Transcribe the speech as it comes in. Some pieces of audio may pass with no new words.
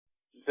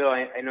Bill,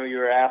 I know you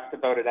were asked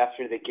about it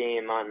after the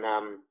game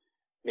on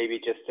maybe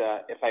just,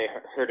 if I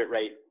heard it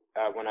right,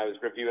 when I was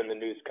reviewing the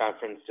news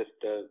conference, just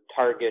the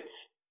targets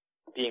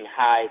being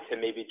high to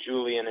maybe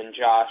Julian and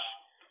Josh,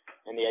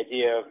 and the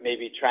idea of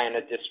maybe trying to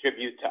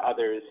distribute to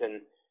others.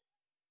 And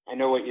I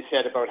know what you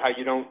said about how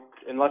you don't,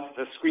 unless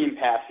it's a screen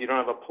pass, you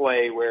don't have a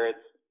play where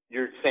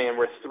you're saying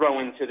we're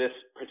throwing to this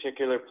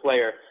particular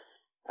player.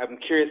 I'm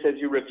curious, as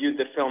you reviewed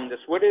the film,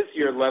 just what is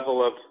your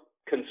level of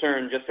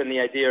concern just in the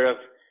idea of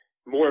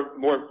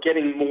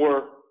getting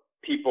more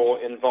people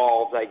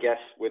involved, I guess,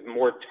 with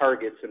more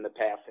targets in the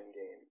passing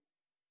game?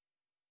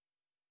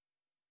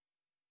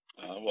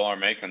 Well, our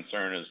main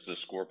concern is to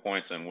score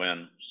points and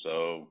win.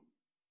 So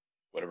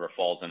whatever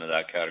falls into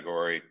that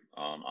category,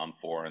 I'm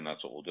for, and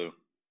that's what we'll do.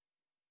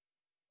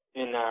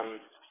 And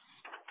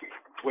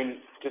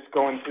when just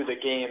going through the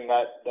game,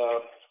 that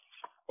the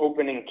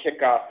opening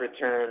kickoff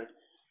return,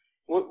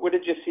 what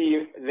did you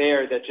see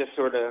there that just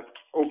sort of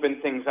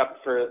opened things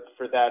up for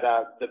that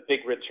the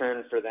big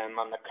return for them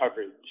on the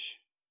coverage?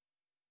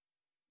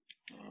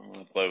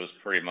 The play was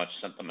pretty much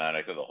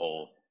symptomatic of the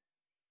whole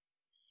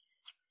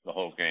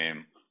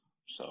game.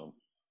 So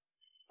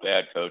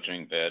bad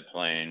coaching, bad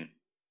playing,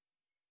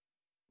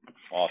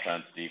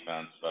 offense,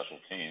 defense, special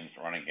teams,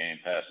 running game,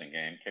 passing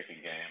game,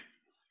 kicking game.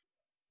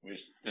 We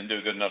just didn't do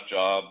a good enough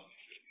job.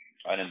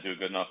 I didn't do a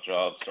good enough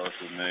job.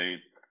 Starts with me.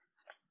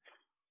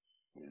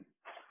 We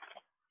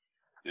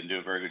didn't do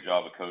a very good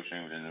job of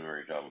coaching. We didn't do a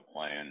very good job of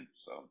playing.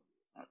 So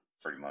that's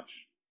pretty much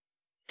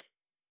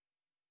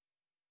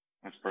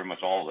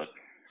all of it.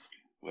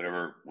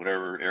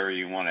 Whatever area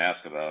you want to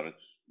ask about,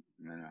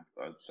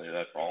 I'd say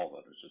that for all of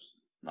it. It's just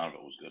none of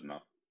it was good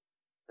enough.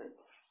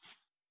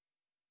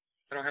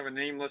 I don't have a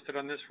name listed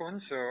on this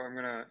one, so I'm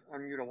going to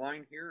unmute a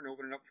line here and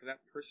open it up for that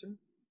person.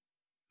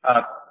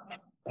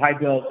 Hi,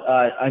 Bill.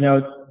 I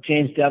know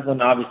James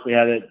Devlin obviously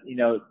had a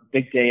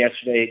big day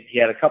yesterday. He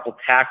had a couple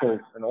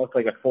tackles and it looked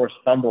like a forced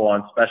fumble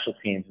on special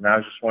teams. And I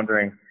was just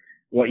wondering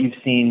what you've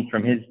seen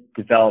from his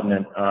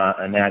development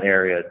in that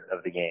area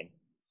of the game.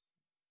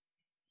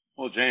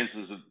 Well, James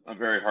is a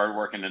very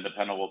hardworking and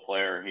dependable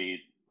player.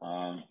 He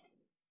will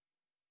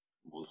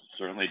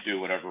certainly do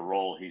whatever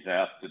role he's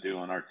asked to do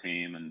on our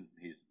team, and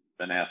he's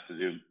been asked to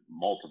do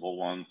multiple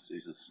ones.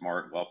 He's a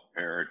smart,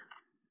 well-prepared,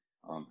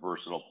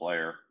 versatile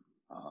player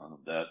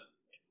that,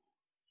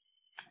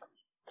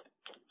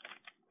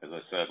 as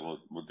I said,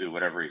 will do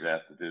whatever he's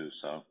asked to do.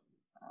 So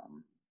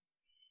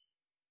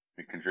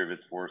he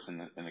contributes for us in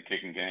the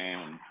kicking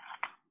game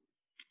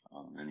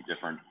and in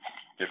different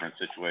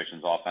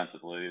situations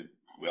offensively.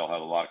 We all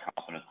have a lot of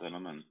confidence in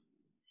him, and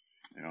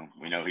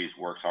we know he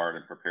works hard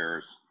and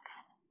prepares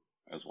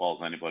as well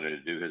as anybody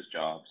to do his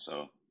job.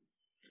 So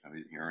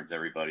he earns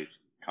everybody's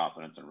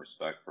confidence and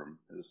respect from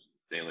his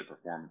daily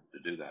performance to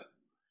do that.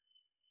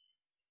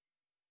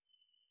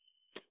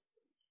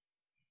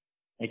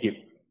 Thank you.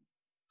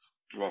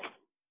 You're welcome.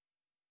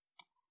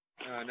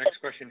 Next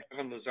question,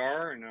 Evan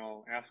Lazar, and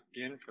I'll ask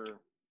again for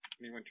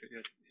anyone to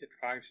hit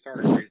 5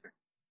 stars.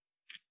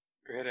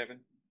 Go ahead, Evan.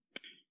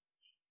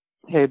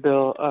 Hey,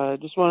 Bill.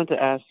 Just wanted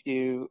to ask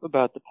you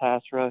about the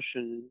pass rush,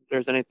 and if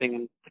there's anything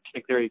in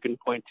particular you can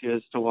point to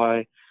as to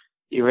why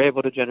you were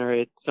able to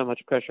generate so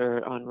much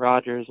pressure on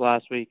Rodgers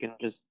last week and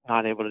just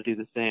not able to do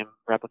the same,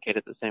 replicate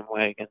it the same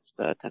way against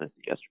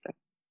Tennessee yesterday.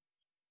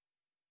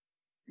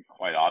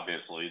 Quite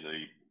obviously,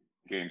 the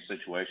game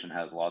situation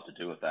has a lot to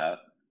do with that.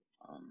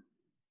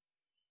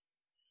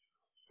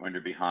 When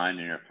you're behind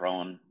and you're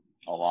throwing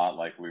a lot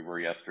like we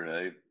were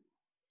yesterday,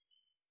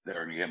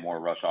 they're going to get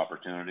more rush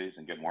opportunities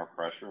and get more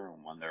pressure.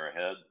 And when they're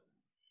ahead,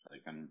 they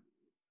can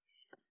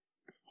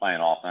play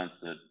an offense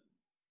that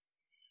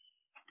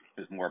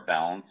is more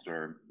balanced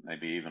or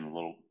maybe even a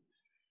little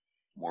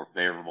more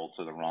favorable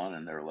to the run,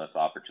 and there are less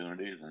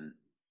opportunities and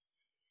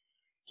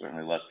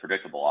certainly less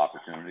predictable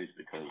opportunities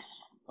because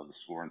of the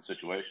scoring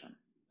situation,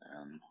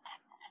 and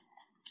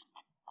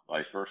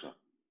vice versa.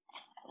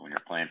 When you're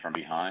playing from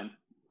behind,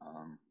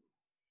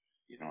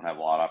 you don't have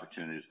a lot of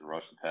opportunities to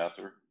rush the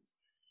passer.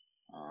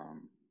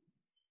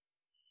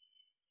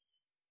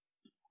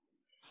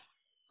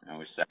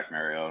 We sacked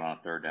Mariota on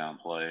a 3rd down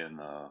play in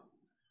the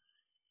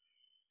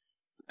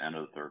end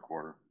of the 3rd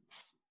quarter,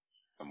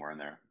 somewhere in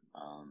there.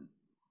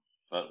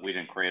 But we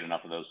didn't create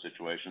enough of those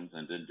situations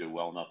and didn't do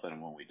well enough in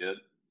them when we did.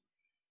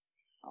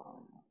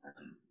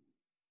 And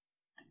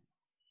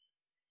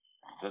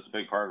that's a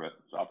big part of it.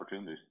 It's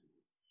opportunities.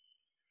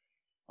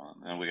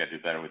 And we got to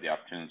do better with the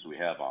opportunities we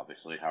have,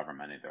 obviously, however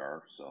many there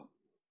are. So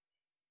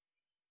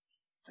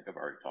I think I've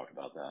already talked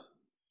about that.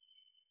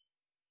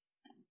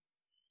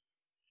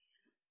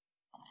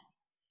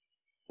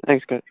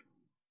 Thanks, Coach.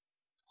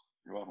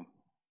 You're welcome.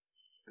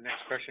 The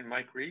next question,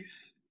 Mike Reese.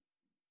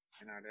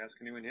 And I'd ask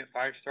anyone to hit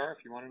 5 star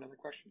if you want another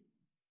question.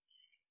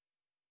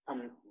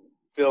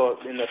 Bill,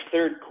 in the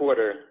 3rd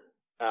quarter,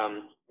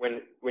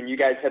 when you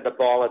guys had the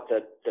ball at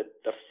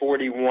the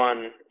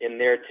 41 in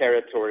their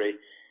territory,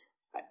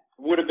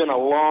 would have been a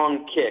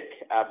long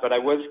kick, but I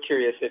was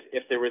curious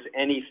if there was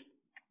any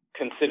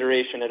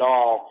consideration at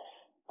all,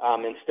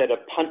 instead of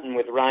punting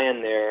with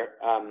Ryan there,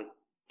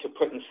 to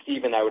putting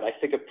Steven out, I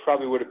think it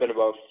probably would have been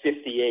about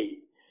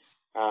 58.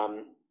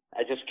 I'm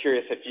just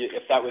curious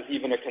if that was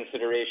even a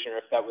consideration, or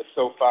if that was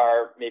so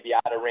far maybe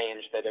out of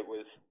range that that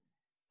was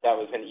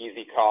an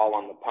easy call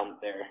on the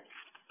punt there.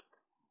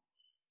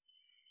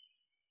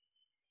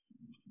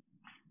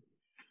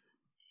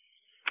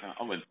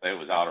 I wouldn't say it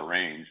was out of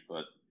range,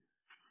 but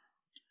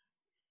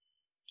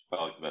I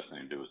felt like the best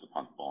thing to do was to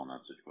punt the ball in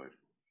that situation.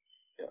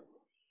 Yeah.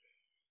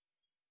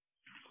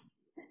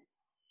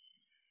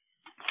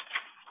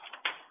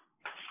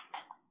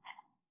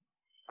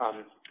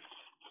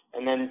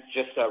 And then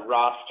just a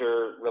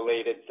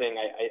roster-related thing.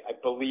 I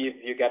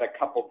believe you got a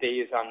couple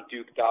days on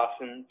Duke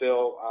Dawson,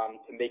 Bill,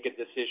 to make a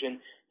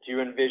decision. Do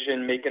you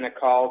envision making a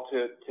call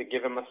to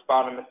give him a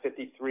spot on the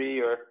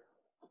 53, or?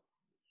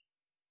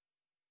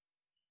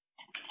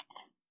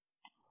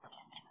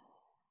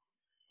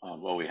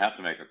 Well, we have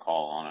to make a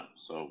call on it,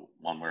 so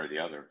one way or the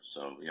other.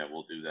 So yeah,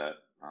 we'll do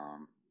that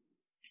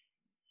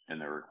in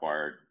the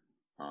required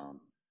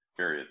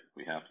period.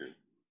 We have to.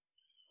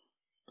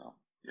 So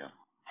yeah,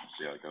 we'll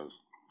see how it goes.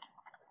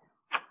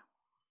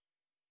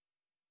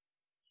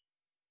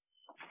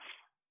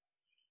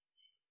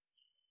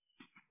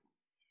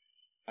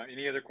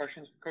 Any other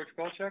questions for Coach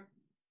Belichick?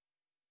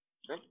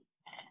 Nope.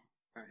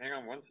 Hang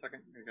on one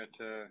second. We got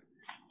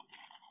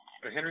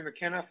Henry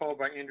McKenna, followed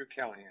by Andrew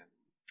Callahan.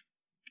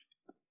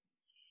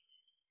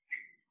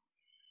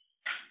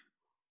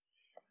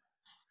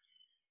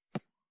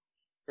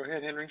 Go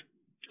ahead, Henry.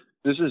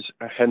 This is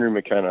Henry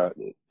McKenna.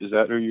 Is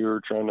that who you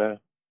were trying to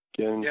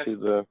get into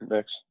the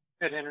mix?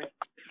 Go ahead, Henry.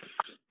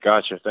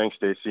 Gotcha. Thanks,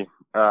 Stacy.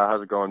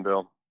 How's it going,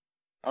 Bill?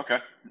 Okay.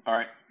 All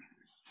right.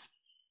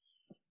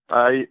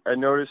 I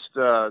noticed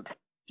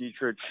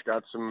Dietrich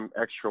got some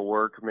extra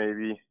work,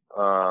 maybe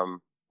a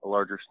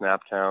larger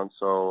snap count.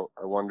 So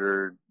I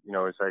wondered,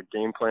 is that a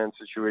game plan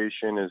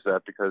situation? Is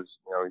that because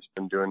he's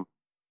been doing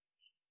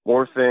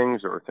more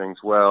things or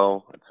things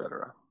well, et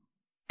cetera?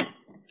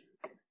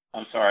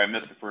 I'm sorry, I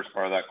missed the first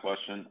part of that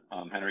question.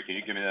 Henry, can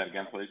you give me that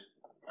again, please?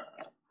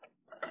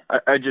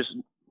 I just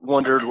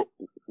wondered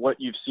what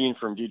you've seen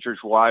from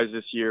Dietrich Wise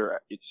this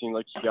year. It seemed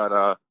like he got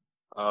a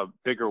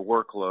bigger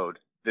workload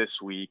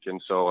this week,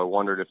 and so I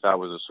wondered if that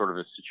was a sort of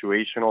a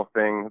situational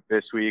thing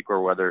this week,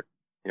 or whether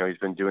he's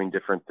been doing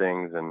different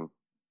things and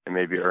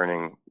maybe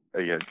earning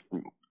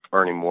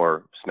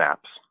more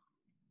snaps.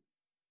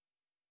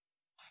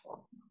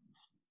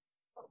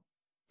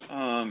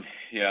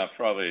 Yeah,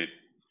 probably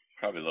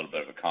a little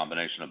bit of a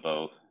combination of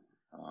both.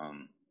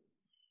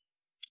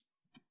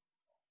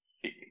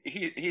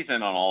 He's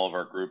in on all of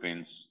our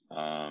groupings.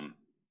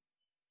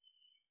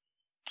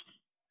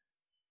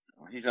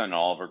 He's on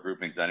all of our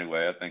groupings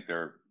anyway. I think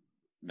there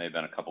may have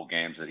been a couple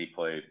games that he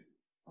played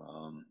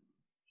a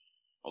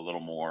little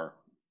more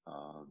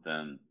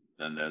than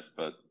this,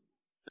 but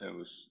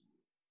we're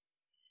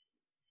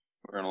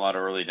in a lot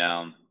of early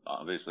down,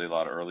 obviously a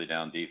lot of early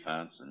down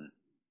defense, and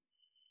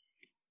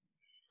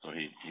so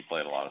he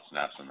played a lot of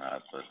snaps in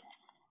that. But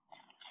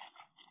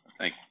I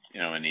think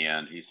in the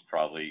end he's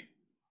probably,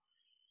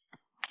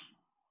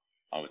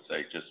 I would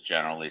say, just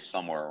generally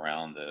somewhere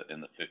around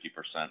in the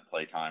 50%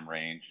 playtime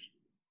range.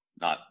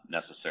 Not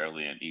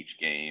necessarily in each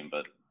game,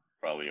 but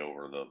probably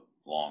over the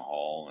long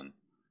haul. And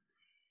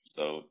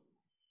so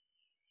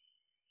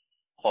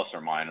plus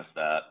or minus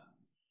that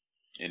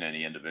in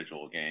any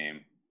individual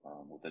game,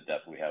 with the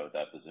depth we have at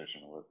that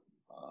position with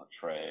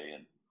Trey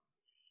and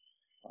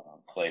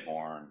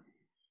Claiborne,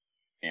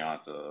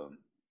 Keonta.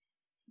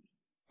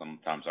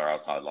 Sometimes our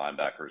outside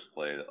linebackers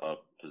play a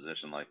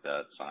position like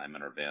that,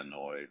 Simon or Van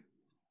Noy,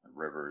 and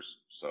Rivers.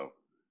 So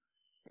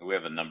we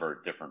have a number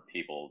of different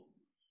people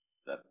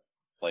that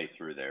play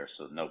through there,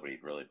 so nobody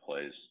really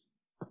plays.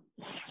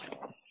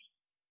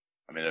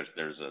 I mean,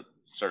 there's a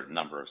certain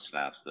number of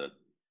snaps that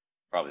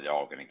probably they're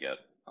all going to get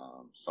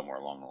somewhere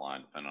along the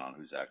line, depending on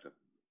who's active.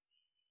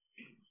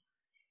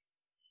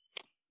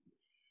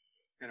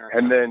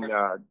 And then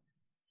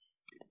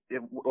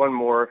one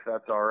more, if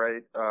that's all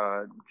right.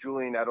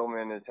 Julian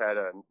Edelman has had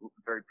a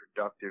very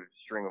productive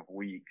string of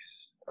weeks.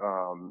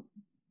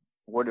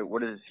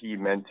 What has he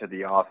meant to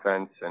the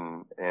offense,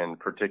 and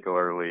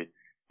particularly,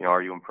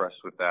 are you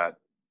impressed with that,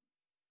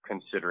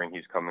 considering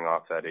he's coming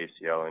off that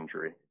ACL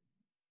injury?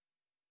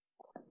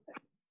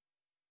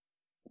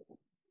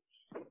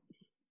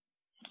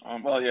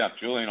 Well, yeah,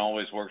 Julian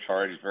always works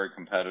hard. He's very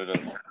competitive.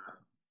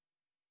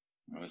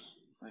 He's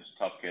a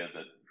tough kid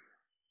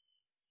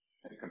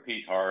that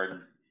competes hard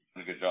and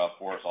does a good job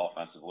for us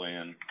offensively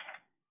and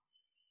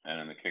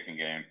in the kicking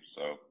game.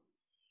 So,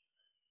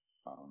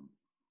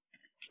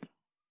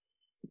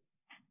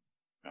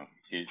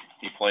 he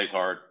plays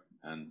hard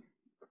and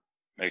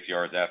makes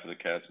yards after the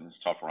catch, and he's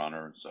a tough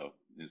runner, and so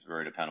he's a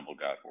very dependable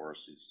guy for us.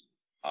 He's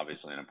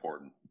obviously an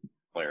important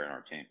player in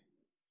our team.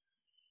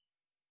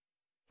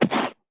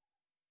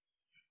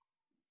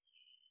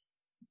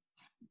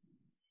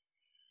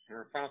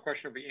 Our final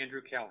question will be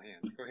Andrew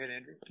Callahan. Go ahead,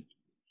 Andrew.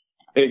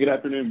 Hey, good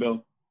afternoon,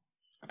 Bill.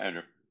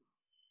 Andrew.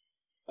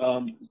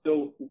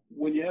 So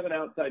when you have an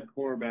outside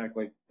cornerback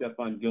like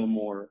Stephon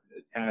Gilmore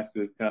tasked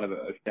with kind of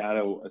a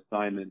shadow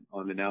assignment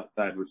on an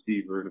outside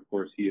receiver, and of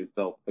course he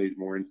himself plays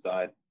more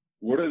inside,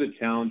 what are the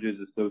challenges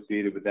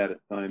associated with that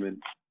assignment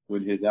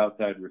when his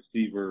outside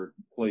receiver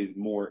plays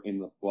more in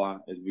the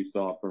slot, as we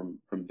saw from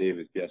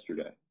Davis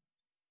yesterday?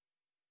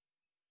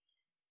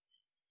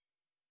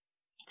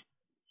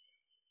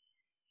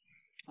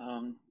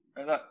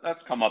 That's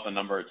come up a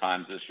number of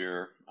times this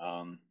year.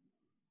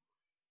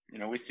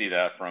 We see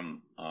that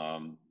from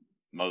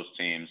most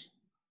teams.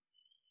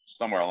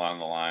 Somewhere along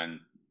the line,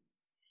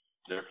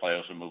 their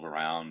players will move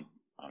around,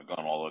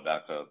 going all the way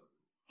back to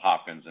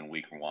Hopkins in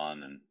week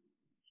 1 and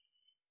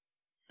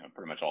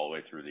pretty much all the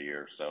way through the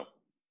year. So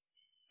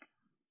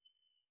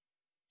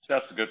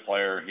Steph's a good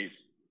player.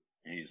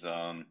 He's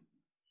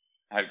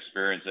had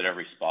experience at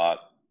every spot,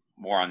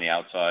 more on the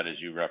outside, as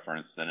you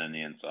referenced, than in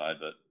the inside,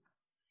 but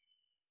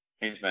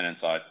he's been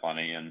inside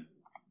plenty, and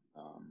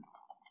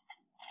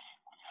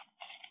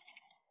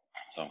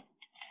so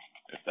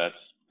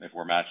if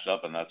we're matched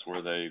up and that's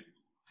where they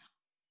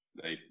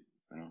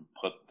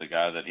put the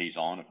guy that he's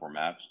on, if we're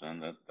matched, then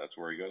that's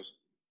where he goes.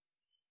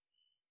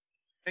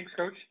 Thanks,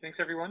 Coach. Thanks,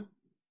 everyone.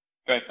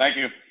 Okay, thank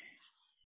you.